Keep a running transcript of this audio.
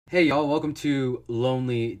Hey y'all, welcome to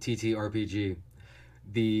Lonely TTRPG,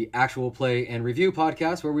 the actual play and review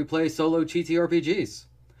podcast where we play solo TTRPGs.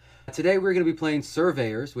 Today we're going to be playing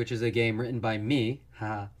Surveyors, which is a game written by me.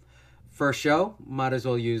 First show, might as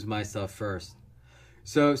well use my stuff first.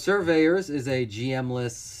 So Surveyors is a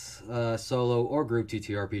GM-less solo or group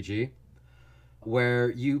TTRPG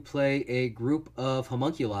where you play a group of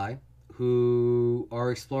homunculi who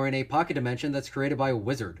are exploring a pocket dimension that's created by a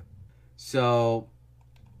wizard. So,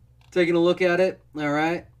 taking a look at it,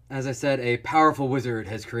 alright, as I said, a powerful wizard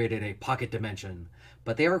has created a pocket dimension,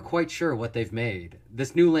 but they aren't quite sure what they've made.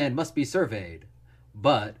 This new land must be surveyed.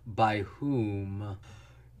 But by whom?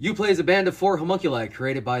 You play as a band of 4 homunculi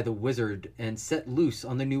created by the wizard and set loose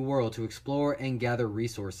on the new world to explore and gather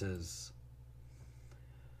resources.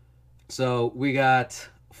 So we got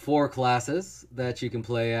 4 classes that you can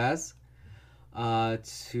play as.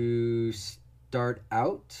 To start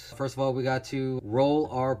out, first of all, we got to roll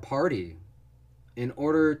our party. In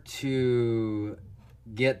order to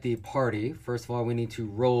get the party, first of all, we need to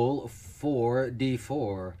roll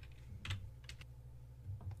 4d4.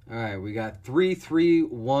 Alright, we got 3, 3,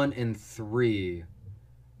 1, and 3.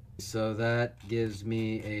 So that gives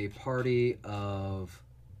me a party of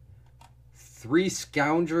 3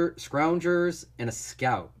 scroungers and a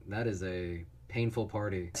scout. That is a painful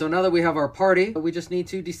party. So now that we have our party, we just need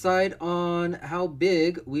to decide on how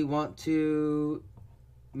big we want to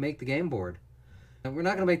make the game board. And we're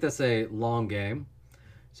not going to make this a long game,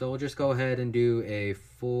 so we'll just go ahead and do a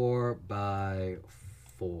 4x4.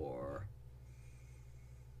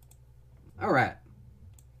 Alright.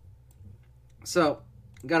 So,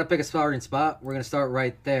 got to pick a starting spot. We're going to start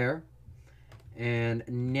right there. And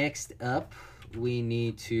next up, we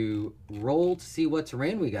need to roll to see what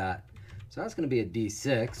terrain we got. So that's going to be a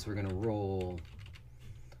d6. We're going to roll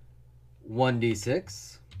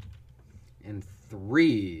 1d6 and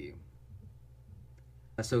 3.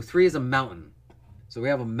 So 3 is a mountain. So we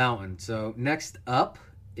have a mountain. So next up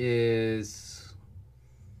is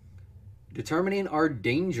determining our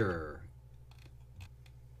danger.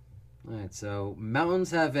 Alright, so mountains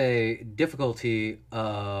have a difficulty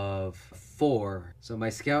of 4. So my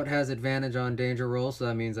scout has advantage on danger rolls, so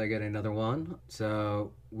that means I get another one.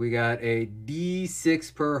 So we got a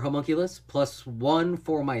d6 per homunculus, plus 1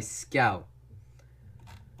 for my scout.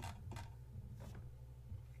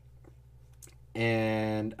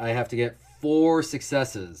 And I have to get 4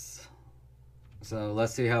 successes. So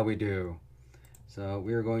let's see how we do. So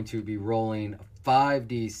we're going to be rolling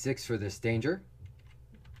 5d6 for this danger.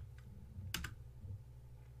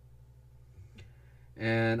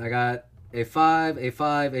 And I got a 5, a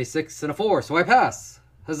 5, a 6, and a 4. So I pass.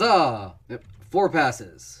 Huzzah! Yep, 4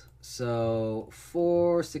 passes. So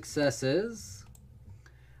 4 successes.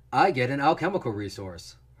 I get an alchemical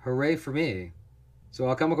resource. Hooray for me. So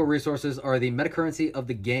alchemical resources are the metacurrency of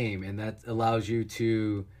the game, and that allows you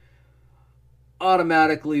to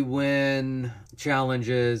automatically win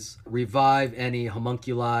challenges, revive any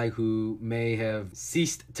homunculi who may have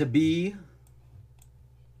ceased to be.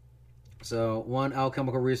 So 1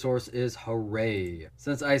 alchemical resource is hooray.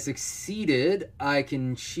 Since I succeeded, I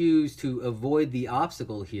can choose to avoid the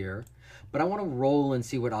obstacle here, but I want to roll and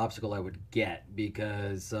see what obstacle I would get,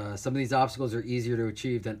 because some of these obstacles are easier to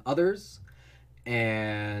achieve than others,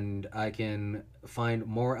 and I can find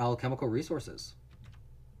more alchemical resources.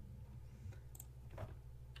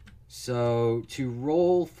 So to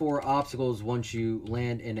roll for obstacles, once you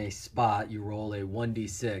land in a spot, you roll a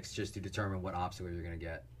 1d6 just to determine what obstacle you're going to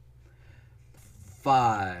get.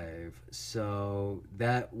 5. So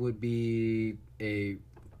that would be a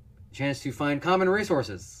chance to find common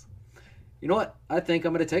resources. You know what? I think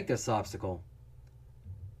I'm going to take this obstacle.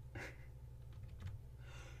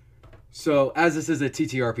 So, as this is a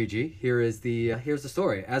TTRPG, here's the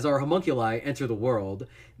story. As our homunculi enter the world,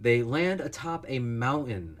 they land atop a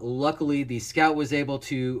mountain. Luckily, the scout was able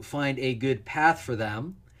to find a good path for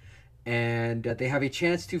them, and they have a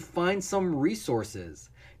chance to find some resources.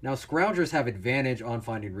 Now, scroungers have advantage on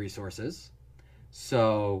finding resources,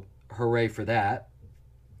 so hooray for that.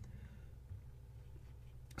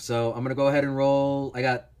 So I'm going to go ahead and roll. I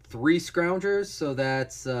got 3 scroungers, so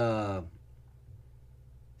that's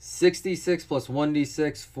 66 plus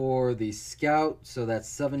 1d6 for the scout, so that's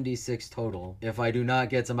 76 total. If I do not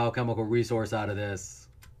get some alchemical resource out of this,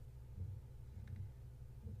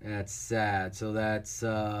 that's sad. So that's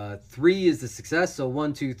 3 is the success, so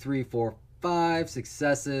 1, 2, 3, 4, 5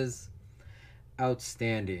 successes.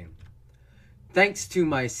 Outstanding. Thanks to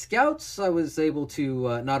my scouts, I was able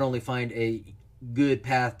to not only find a good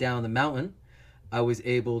path down the mountain, I was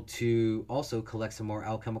able to also collect some more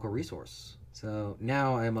alchemical resource. So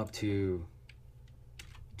now I'm up to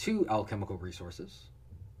 2 alchemical resources.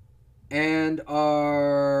 And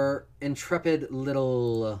our intrepid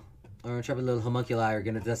little homunculi are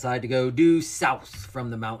going to decide to go due south from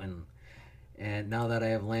the mountain. And now that I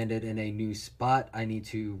have landed in a new spot, I need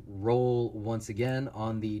to roll once again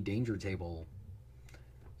on the danger table.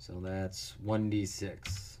 So that's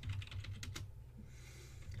 1d6.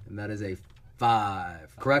 And that is a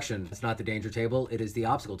 5. Correction, it's not the danger table, it is the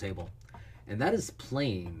obstacle table. And that is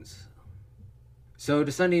plains. So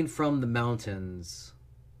descending from the mountains,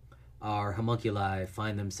 our homunculi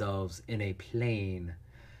find themselves in a plain.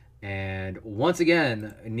 And once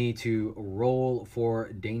again, need to roll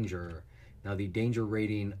for danger. Now, the danger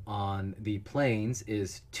rating on the plains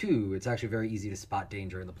is 2. It's actually very easy to spot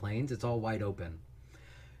danger in the plains. It's all wide open.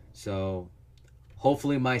 So,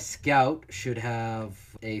 hopefully my scout should have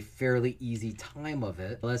a fairly easy time of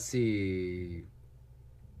it. Let's see.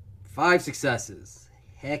 5 successes.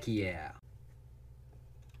 Heck yeah.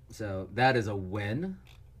 So, that is a win.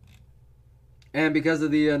 And because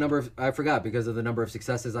of the because of the number of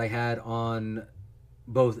successes I had on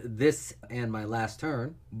both this and my last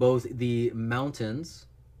turn, both the mountains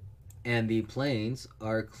and the plains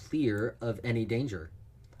are clear of any danger.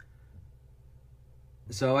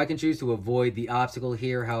 So I can choose to avoid the obstacle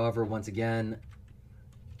here. However, once again,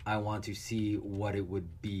 I want to see what it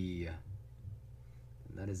would be.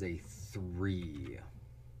 And that is a 3.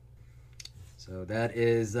 So that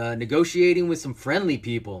is negotiating with some friendly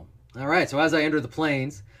people. All right, so as I enter the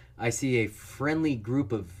plains, I see a friendly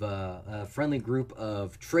group of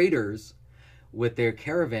traders with their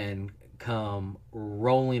caravan come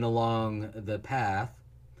rolling along the path,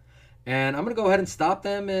 and I'm gonna go ahead and stop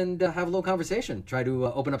them and have a little conversation. Try to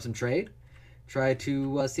open up some trade. Try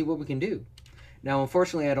to see what we can do. Now,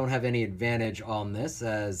 unfortunately, I don't have any advantage on this,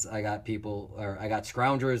 as I got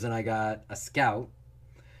scroungers and I got a scout.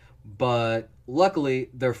 But luckily,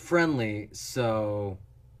 they're friendly, so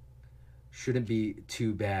shouldn't be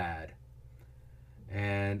too bad.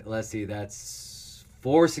 And let's see, that's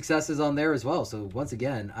 4 successes on there as well. So once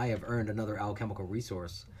again, I have earned another alchemical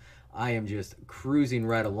resource. I am just cruising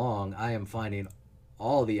right along. I am finding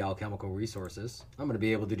all the alchemical resources. I'm going to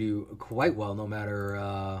be able to do quite well no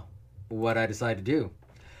matter what I decide to do.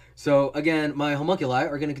 So again, my homunculi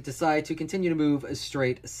are going to decide to continue to move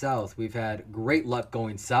straight south. We've had great luck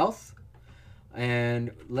going south.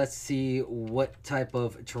 And let's see what type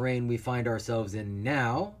of terrain we find ourselves in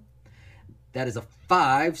now. That is a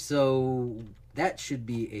 5, so that should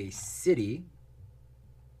be a city.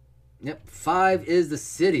 Yep, 5 is the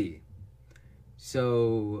city.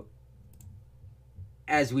 So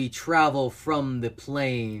as we travel from the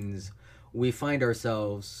plains, we find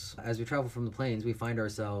ourselves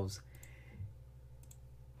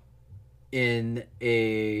in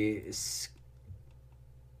a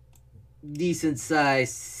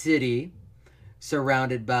decent-sized city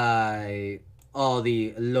surrounded by all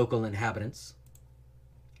the local inhabitants.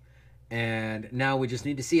 And now we just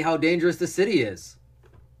need to see how dangerous the city is.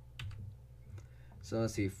 So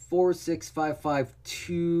let's see, 4, 6, 5, 5,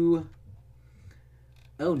 2.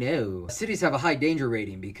 Oh no. Cities have a high danger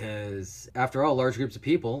rating because, after all, large groups of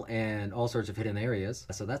people and all sorts of hidden areas.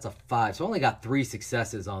 So that's a 5. So I only got 3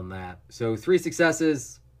 successes on that. So 3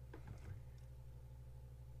 successes.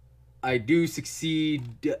 I do succeed,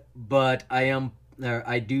 but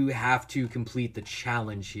I do have to complete the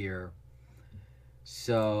challenge here.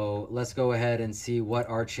 So let's go ahead and see what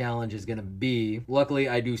our challenge is going to be. Luckily,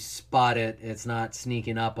 I do spot it. It's not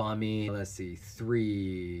sneaking up on me. Let's see,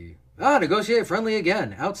 3. Negotiate friendly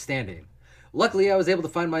again. Outstanding. Luckily, I was able to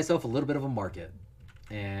find myself a little bit of a market.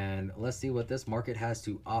 And let's see what this market has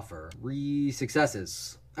to offer. 3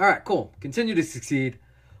 successes. All right, cool. Continue to succeed.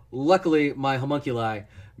 Luckily, my homunculi,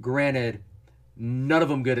 granted, none of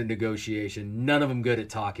them good at negotiation, none of them good at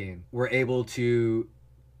talking, were able to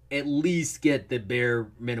at least get the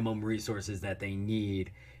bare minimum resources that they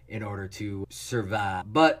need in order to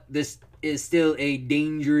survive. But this is still a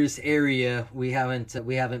dangerous area. We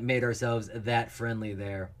haven't made ourselves that friendly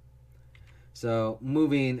there. So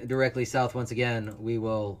moving directly south once again, we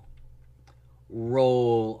will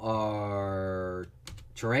roll our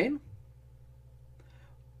terrain,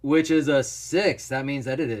 which is a 6. That means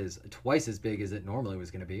that it is twice as big as it normally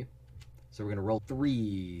was going to be. So we're going to roll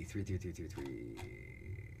 3.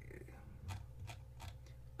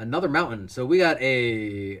 Another mountain. So we got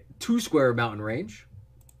a 2-square mountain range.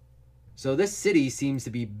 So this city seems to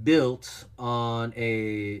be built on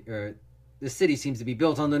the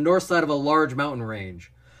north side of a large mountain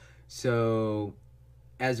range. So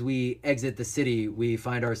as we exit the city, we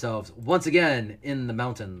find ourselves once again in the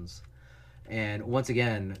mountains. And once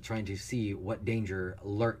again, trying to see what danger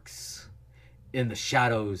lurks in the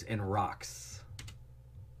shadows and rocks.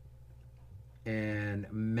 And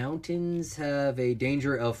mountains have a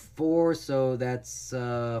danger of 4, so that's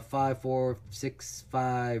 5, 4, 6,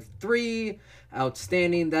 5, 3.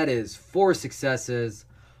 Outstanding. That is 4 successes.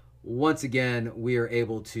 Once again, we are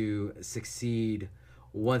able to succeed.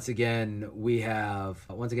 Once again, we have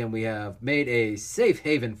made a safe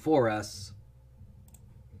haven for us.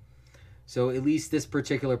 So at least this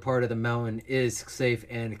particular part of the mountain is safe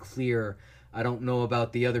and clear. I don't know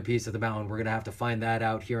about the other piece of the mountain. We're going to have to find that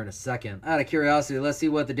out here in a second. Out of curiosity, let's see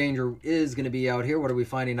what the danger is going to be out here. What are we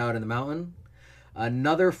finding out in the mountain?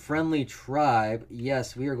 Another friendly tribe.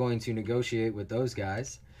 Yes, we are going to negotiate with those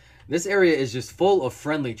guys. This area is just full of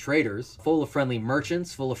friendly traders, full of friendly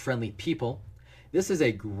merchants, full of friendly people. This is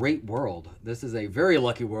a great world. This is a very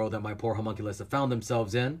lucky world that my poor homunculus have found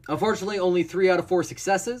themselves in. Unfortunately, only 3 out of 4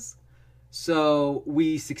 successes. So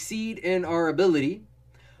we succeed in our ability,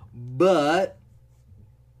 but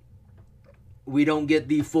we don't get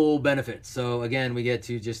the full benefits. So again, we get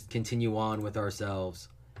to just continue on with ourselves.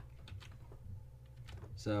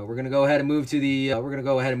 So we're gonna go ahead and move to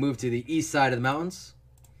the east side of the mountains,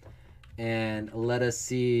 and let us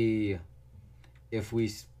see if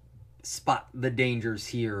we spot the dangers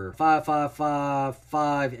here. 5, 5, 5,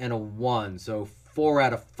 5, and a 1. So 4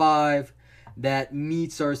 out of 5. That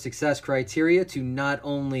meets our success criteria to not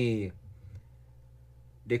only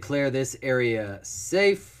declare this area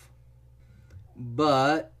safe,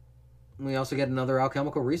 but we also get another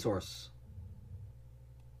alchemical resource.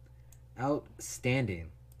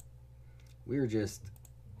 Outstanding. We're just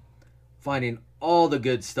finding all the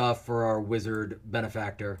good stuff for our wizard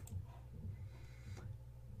benefactor.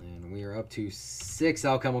 And we are up to 6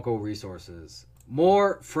 alchemical resources.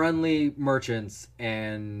 More friendly merchants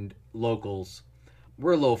and locals.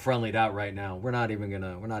 We're a little friendlied out right now. We're not even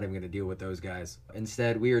gonna deal with those guys.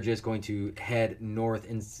 Instead, we are just going to head north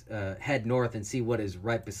and see what is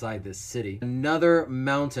right beside this city. Another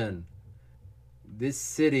mountain. This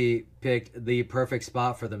city picked the perfect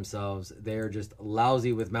spot for themselves. They are just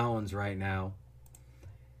lousy with mountains right now.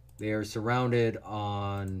 They are surrounded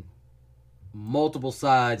on multiple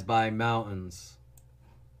sides by mountains.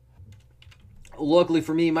 Luckily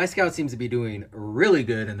for me, my scout seems to be doing really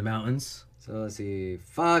good in the mountains. So let's see,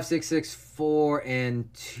 5, 6, 6, 4,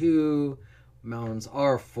 and 2. Mountains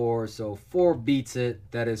are 4, so 4 beats it.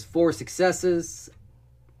 That is 4 successes.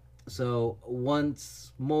 So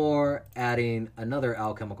once more, adding another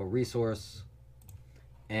alchemical resource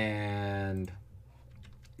and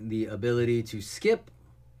the ability to skip.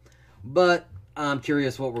 But I'm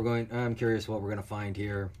curious what we're gonna find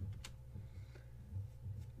here.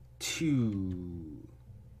 2.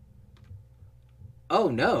 Oh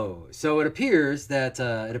no! So it appears that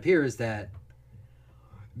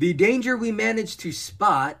the danger we managed to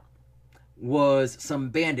spot was some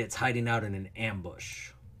bandits hiding out in an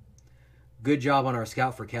ambush. Good job on our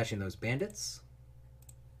scout for catching those bandits.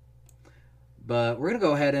 But we're gonna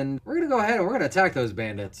go ahead and we're gonna attack those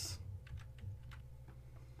bandits.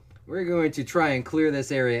 We're going to try and clear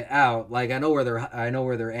this area out. Like I know where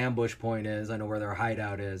their ambush point is. I know where their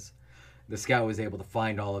hideout is. The scout was able to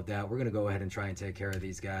find all of that. We're gonna go ahead and try and take care of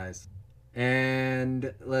these guys.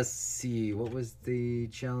 And let's see, what was the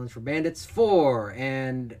challenge for bandits? 4,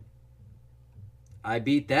 and I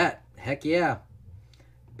beat that. Heck yeah.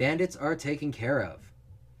 Bandits are taken care of.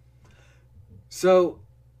 So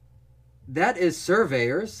that is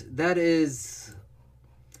Surveyors. That is,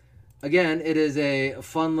 again, it is a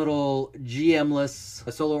fun little GM-less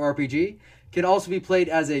solo RPG. Can also be played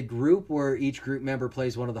as a group where each group member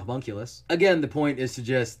plays one of the homunculus. Again, the point is to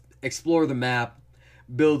just explore the map,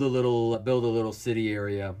 build a little city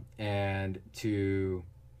area, and to,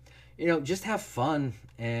 just have fun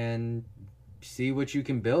and see what you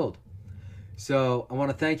can build. So I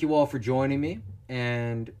want to thank you all for joining me,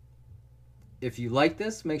 and if you like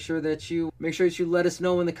this, make sure that you let us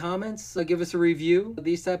know in the comments. Give us a review.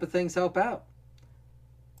 These type of things help out.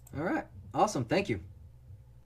 All right, awesome. Thank you.